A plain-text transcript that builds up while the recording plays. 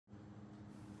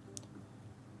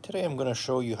Today I'm going to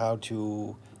show you how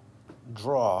to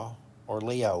draw or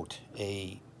lay out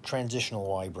a transitional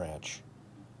Y branch.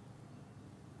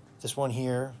 This one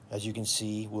here, as you can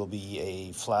see, will be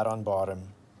a flat on bottom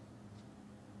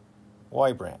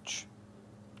Y branch.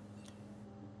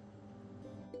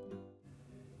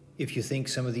 If you think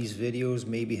some of these videos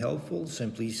may be helpful,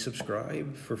 simply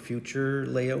subscribe for future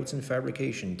layouts and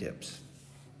fabrication tips.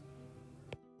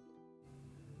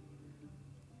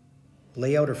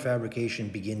 Layout or fabrication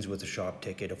begins with a shop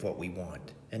ticket of what we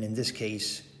want, and in this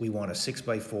case we want a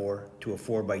 6x4 to a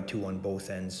 4x2 on both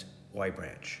ends Y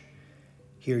branch.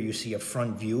 Here you see a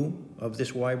front view of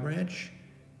this Y branch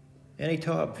and a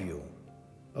top view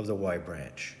of the Y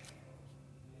branch.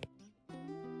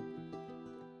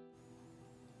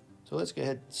 So let's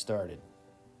get started.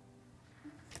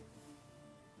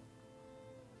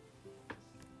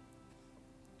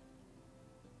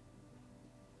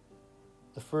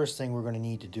 The first thing we're going to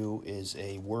need to do is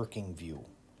a working view.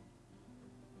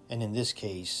 And in this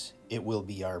case, it will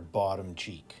be our bottom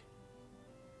cheek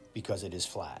because it is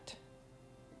flat.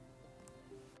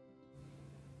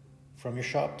 From your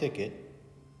shop ticket,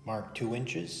 mark 2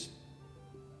 inches,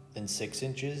 then 6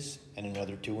 inches, and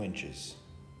another 2 inches.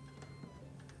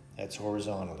 That's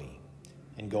horizontally.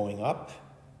 And going up,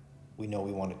 we know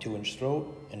we want a 2-inch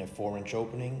throat and a 4-inch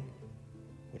opening,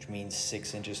 which means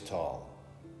 6 inches tall.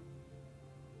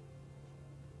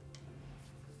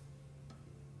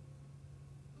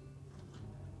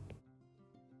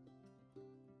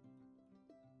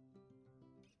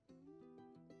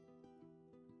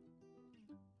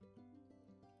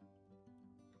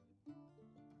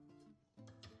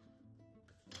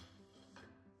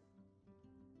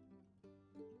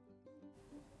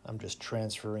 I'm just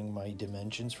transferring my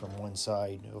dimensions from one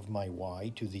side of my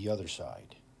Y to the other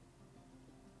side.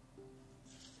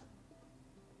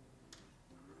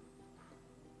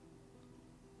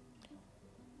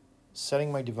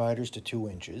 Setting my dividers to 2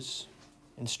 inches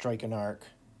and strike an arc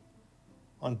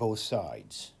on both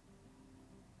sides.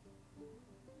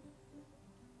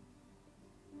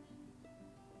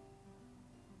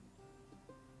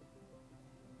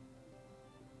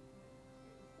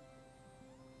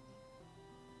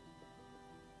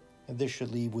 And this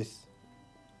should leave with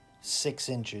 6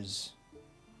 inches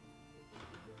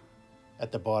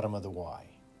at the bottom of the Y.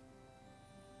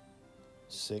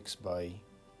 6 by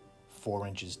 4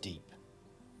 inches deep.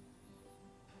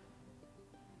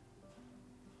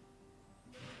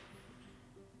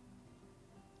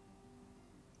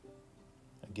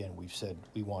 Again, we've said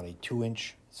we want a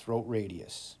 2-inch throat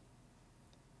radius.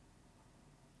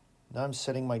 Now I'm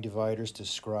setting my dividers to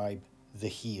scribe the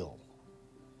heel.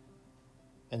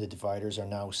 And the dividers are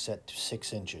now set to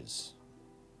 6 inches.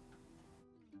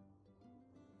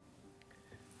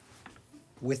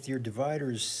 With your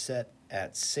dividers set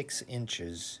at 6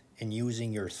 inches and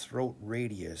using your throat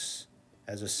radius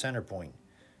as a center point,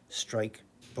 strike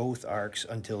both arcs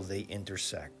until they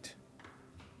intersect.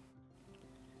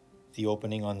 The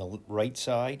opening on the right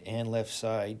side and left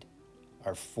side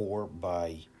are 4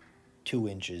 by 2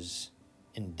 inches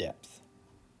in depth.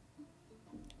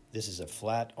 This is a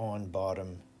flat on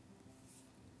bottom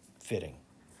fitting.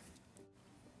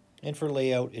 And for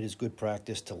layout, it is good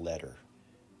practice to letter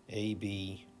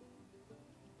AB,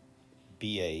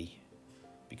 BA,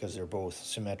 because they're both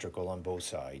symmetrical on both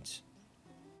sides.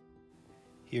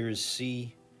 Here is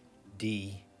C,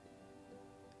 D,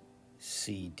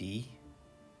 CD,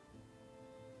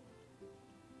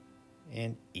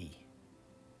 and E.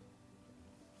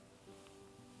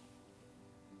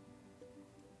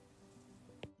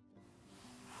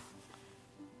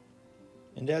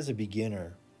 And as a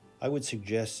beginner, I would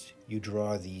suggest you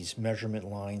draw these measurement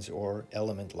lines or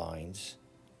element lines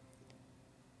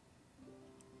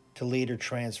to later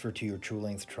transfer to your true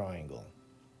length triangle.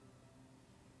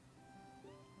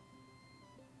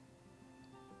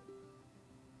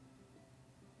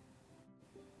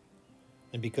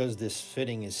 And because this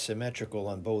fitting is symmetrical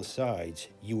on both sides,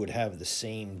 you would have the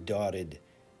same dotted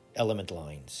element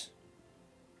lines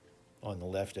on the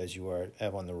left as you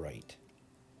have on the right.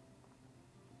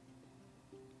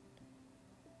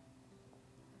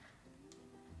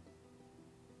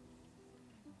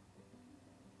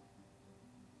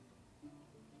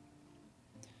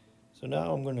 So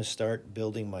now I'm going to start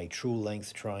building my true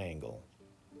length triangle.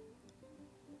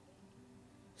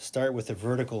 Start with a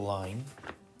vertical line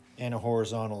and a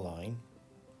horizontal line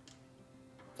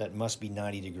that must be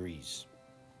 90 degrees.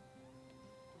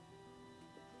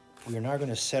 We are now going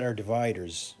to set our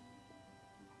dividers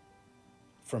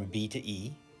from B to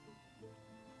E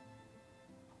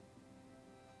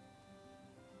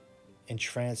and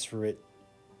transfer it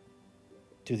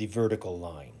to the vertical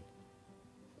line.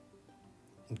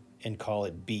 and call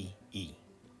it BE.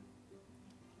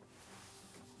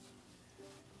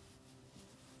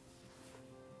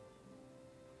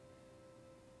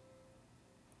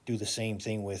 Do the same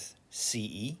thing with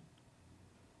CE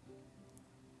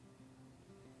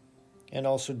and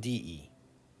also DE.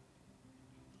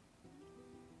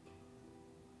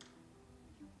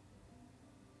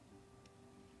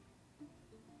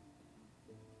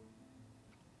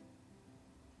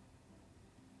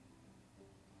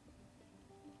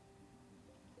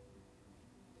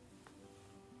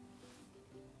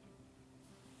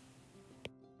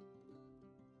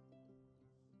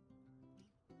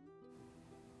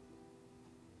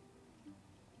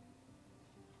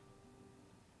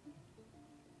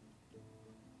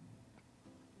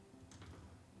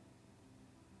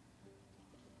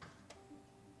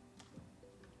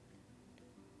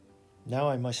 Now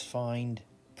I must find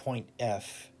point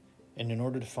F, and in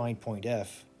order to find point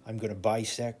F, I'm going to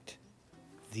bisect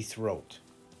the throat.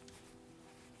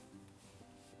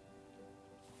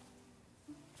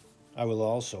 I will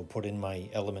also put in my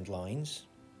element lines.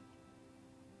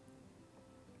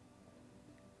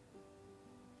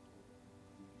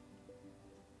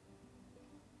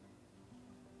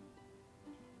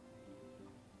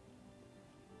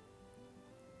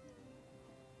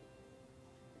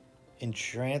 And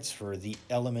transfer the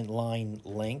element line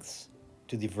lengths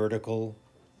to the vertical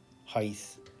height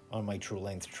on my true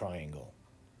length triangle.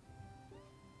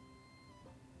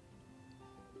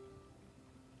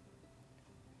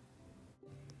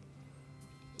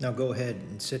 Now go ahead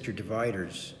and set your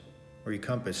dividers or your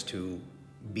compass to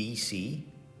BC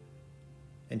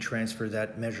and transfer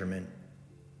that measurement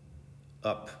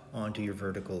up onto your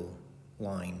vertical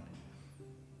line.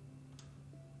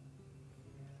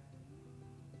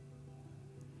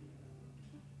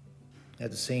 At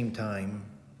the same time,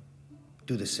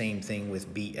 do the same thing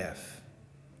with BF,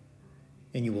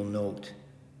 and you will note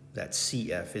that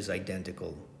CF is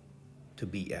identical to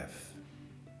BF.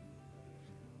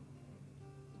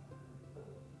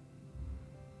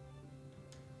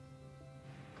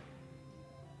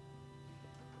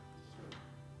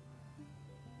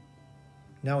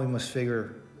 Now we must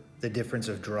figure the difference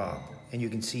of drop, and you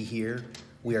can see here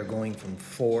we are going from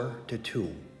 4 to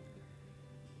 2,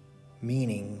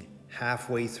 meaning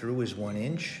halfway through is 1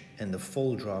 inch and the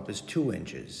full drop is 2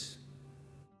 inches.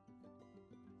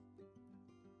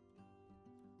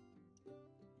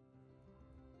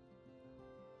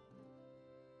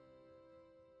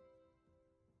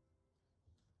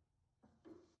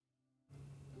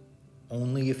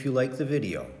 Only if you like the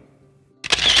video.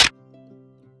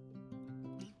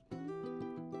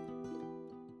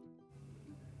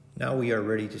 Now we are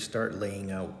ready to start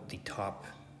laying out the top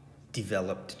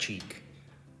developed cheek.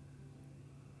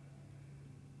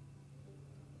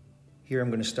 Here I'm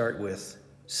going to start with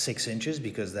 6 inches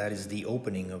because that is the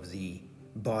opening of the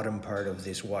bottom part of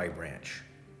this Y branch.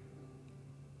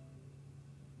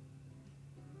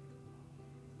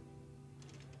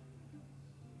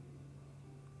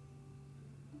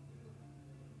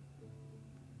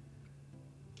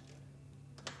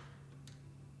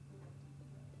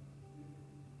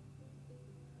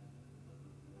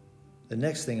 The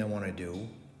next thing I want to do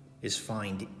is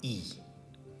find E.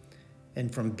 And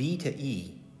from B to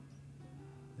E,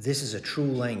 this is a true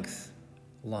length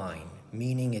line,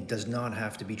 meaning it does not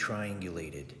have to be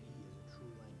triangulated.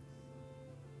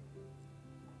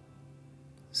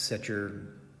 Set your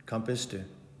compass to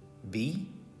B,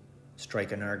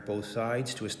 strike an arc both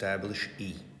sides to establish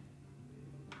E.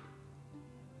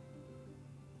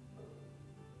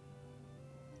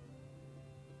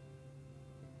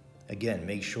 Again,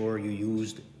 make sure you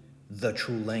used the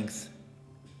true length.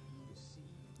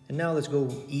 And now let's go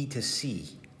E to C.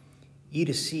 E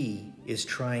to C is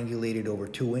triangulated over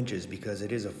 2 inches because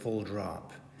it is a full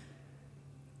drop.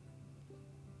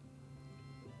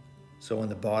 So on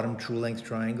the bottom true length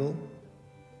triangle,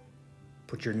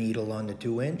 put your needle on the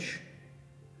 2 inch.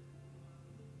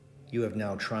 You have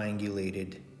now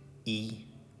triangulated E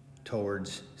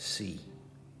towards C.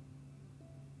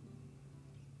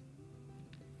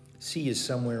 C is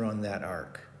somewhere on that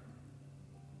arc.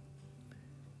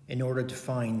 In order to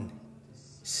find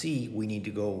C, we need to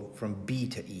go from B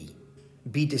to E.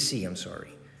 B to C, I'm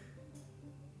sorry.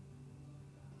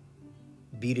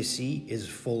 B to C is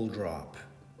full drop.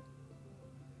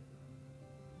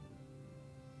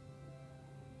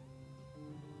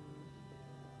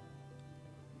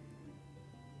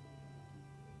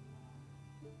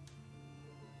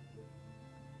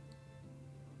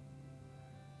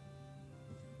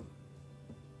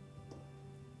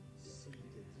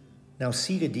 Now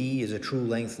C to D is a true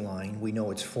length line. We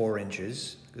know it's 4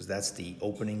 inches because that's the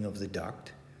opening of the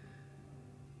duct.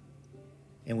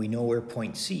 And we know where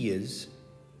point C is.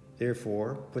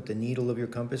 Therefore, put the needle of your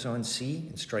compass on C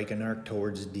and strike an arc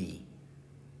towards D.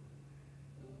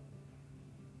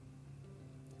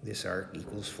 This arc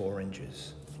equals 4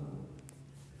 inches.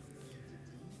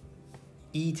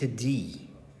 E to D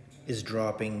is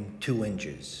dropping 2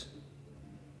 inches.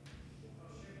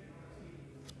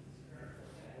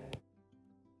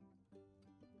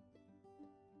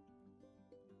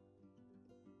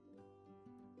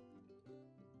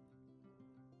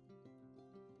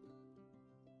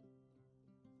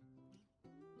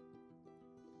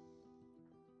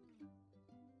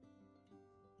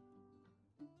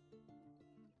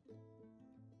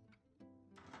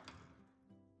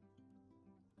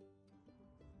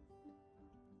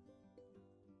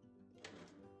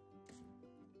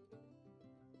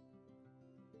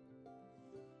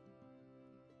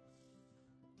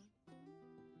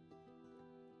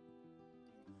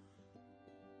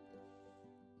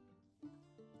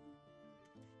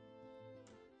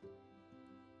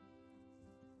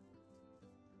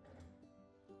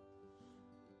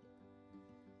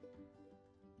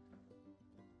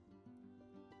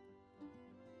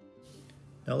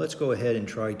 Now let's go ahead and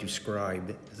try to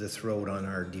scribe the throat on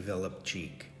our developed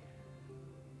cheek.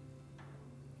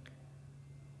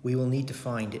 We will need to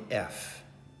find F.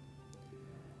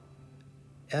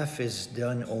 F is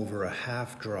done over a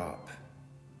half drop.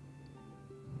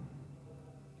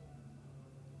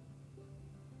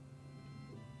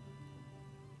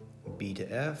 B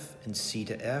to F and C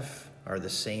to F are the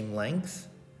same length.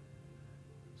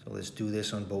 So let's do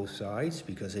this on both sides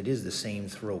because it is the same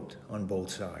throat on both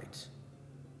sides.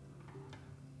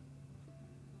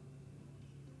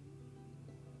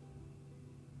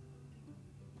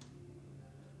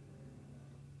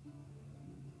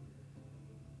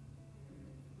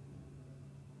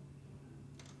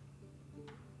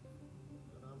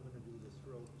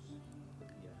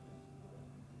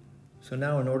 So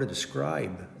now in order to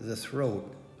scribe the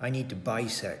throat, I need to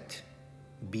bisect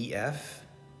BF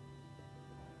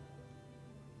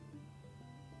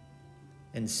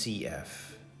and CF.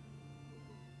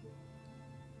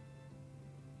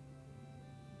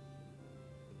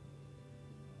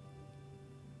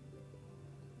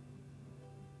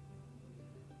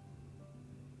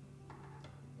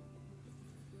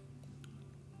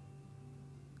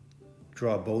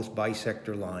 Draw both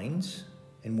bisector lines,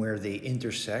 and where they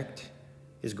intersect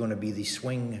is going to be the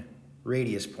swing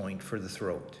radius point for the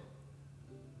throat.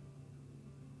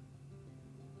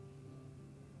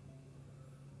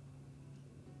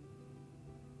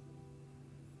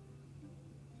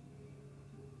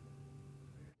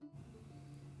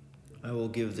 I will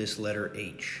give this letter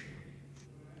H.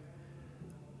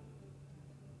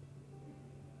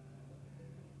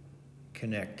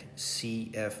 Connect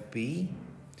CFB,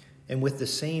 and with the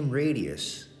same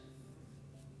radius,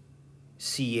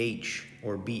 CH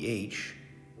or BH,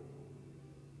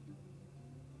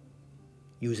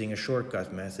 using a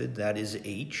shortcut method, that is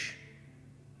H.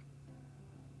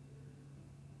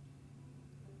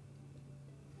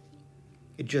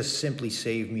 It just simply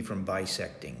saved me from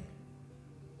bisecting.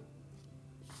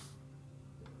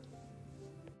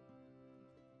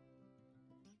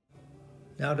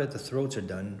 Now that the throats are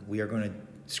done, we are going to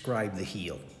scribe the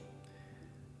heel.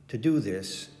 To do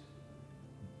this,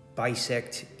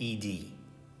 bisect ED.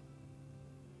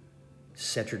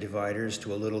 Set your dividers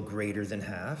to a little greater than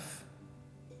half.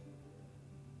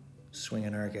 Swing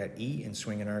an arc at E and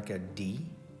swing an arc at D.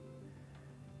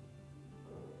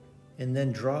 And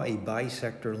then draw a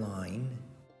bisector line.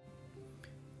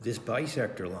 This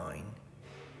bisector line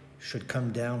should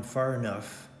come down far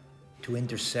enough to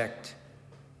intersect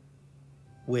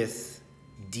with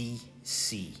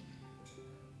DC.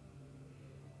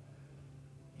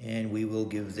 And we will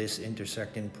give this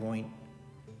intersecting point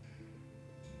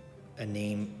a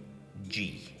name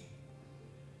G.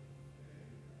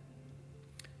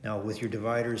 Now with your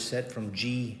dividers set from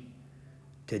G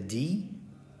to D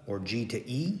or G to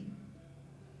E,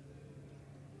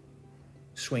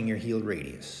 swing your heel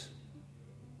radius.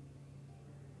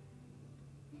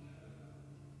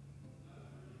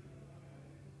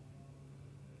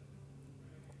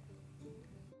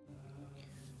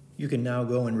 You can now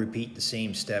go and repeat the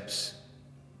same steps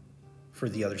for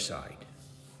the other side.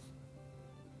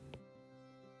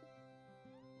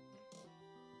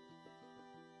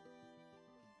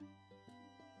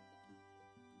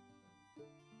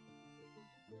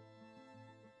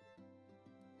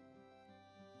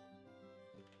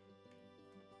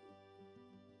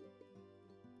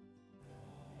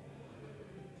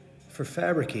 For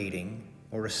fabricating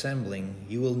or assembling,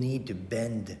 you will need to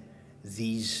bend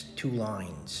these two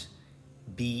lines,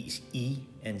 BE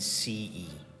and CE.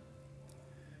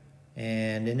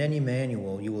 And in any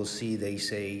manual, you will see they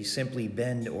say simply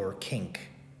bend or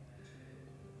kink.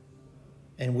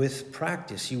 And with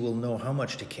practice, you will know how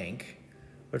much to kink.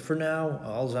 But for now,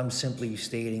 all I'm simply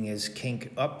stating is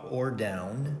kink up or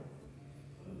down,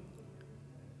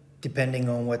 depending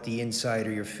on what the inside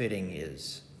of your fitting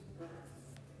is.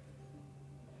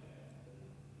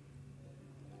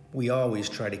 We always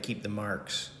try to keep the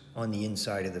marks on the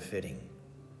inside of the fitting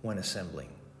when assembling.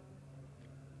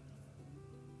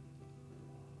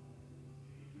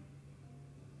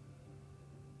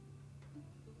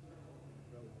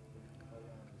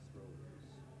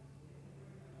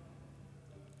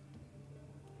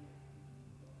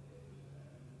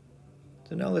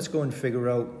 So now let's go and figure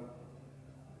out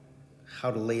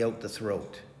how to lay out the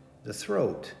throat. The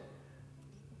throat,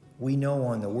 we know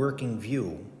on the working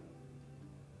view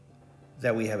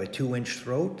that we have a 2-inch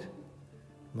throat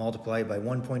multiplied by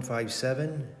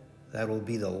 1.57. That will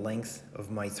be the length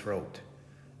of my throat.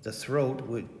 The throat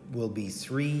will be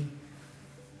 3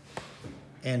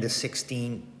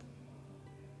 1/16.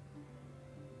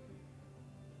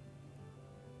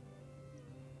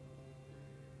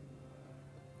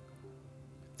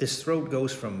 This throat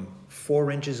goes from 4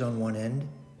 inches on one end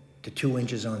to 2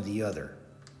 inches on the other.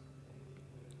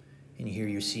 And here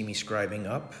you see me scribing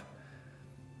up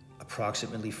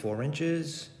approximately 4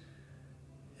 inches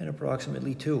and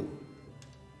approximately 2.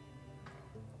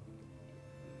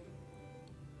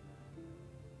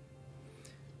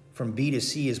 From B to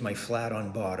C is my flat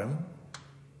on bottom.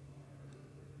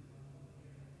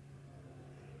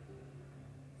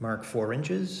 Mark 4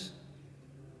 inches.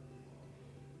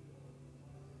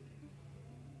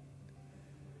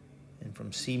 And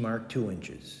from C, mark 2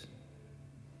 inches.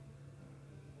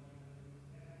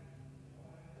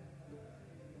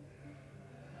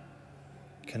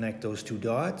 Connect those two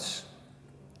dots,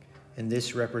 and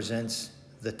this represents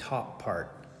the top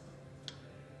part.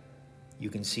 You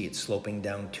can see it sloping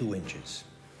down 2 inches.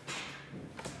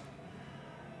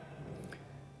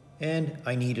 And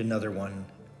I need another one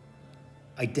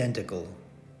identical.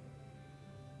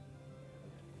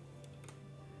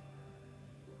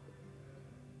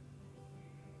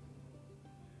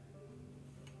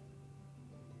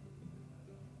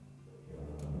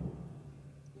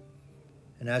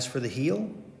 And as for the heel,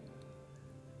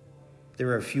 there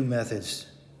are a few methods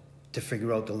to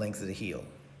figure out the length of the heel.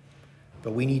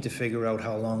 But we need to figure out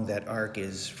how long that arc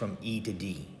is from E to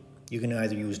D. You can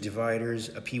either use dividers,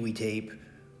 a Pee-wee tape,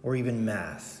 or even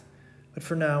math. But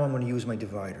for now, I'm going to use my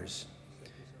dividers.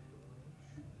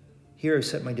 Here I've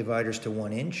set my dividers to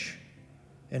 1 inch,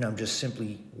 and I'm just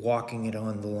simply walking it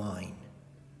on the line.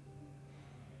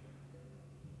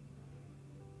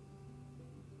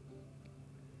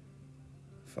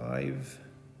 Five,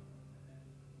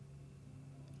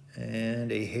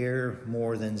 and a hair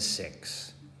more than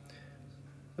 6.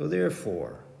 So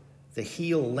therefore, the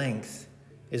heel length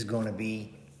is going to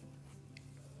be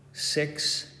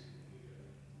 6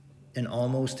 and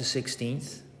almost a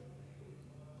 16th.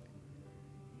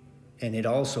 And it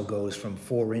also goes from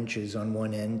 4 inches on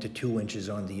one end to 2 inches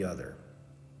on the other.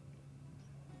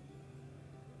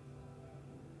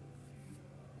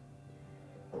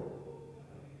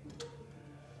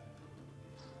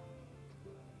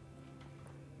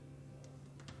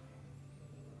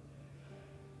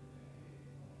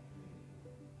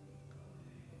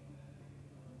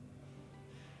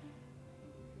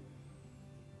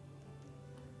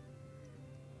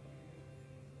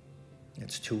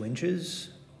 It's 2 inches.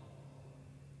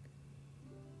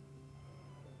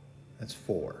 That's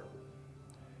 4.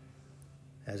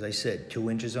 As I said, 2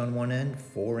 inches on one end,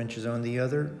 4 inches on the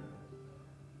other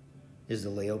is the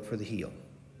layout for the heel.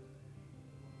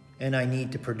 And I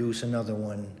need to produce another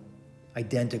one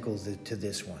identical to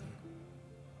this one.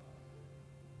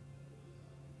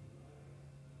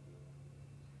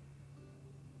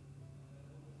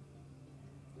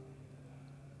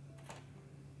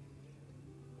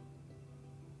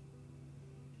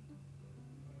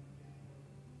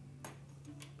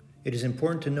 It is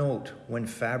important to note when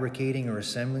fabricating or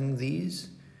assembling these,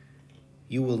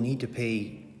 you will need to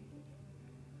pay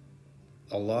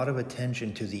a lot of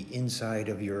attention to the inside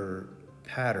of your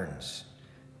patterns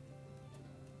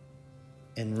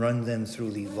and run them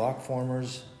through the lock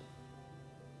formers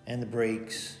and the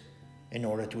brakes in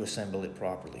order to assemble it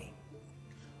properly.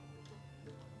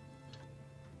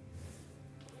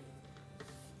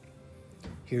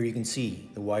 Here you can see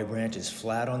the Y branch is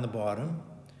flat on the bottom.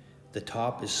 The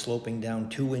top is sloping down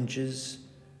 2 inches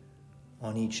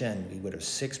on each end. We would have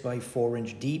 6 by 4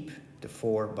 inch deep to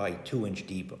 4 by 2 inch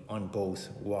deep on both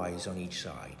Ys on each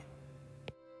side.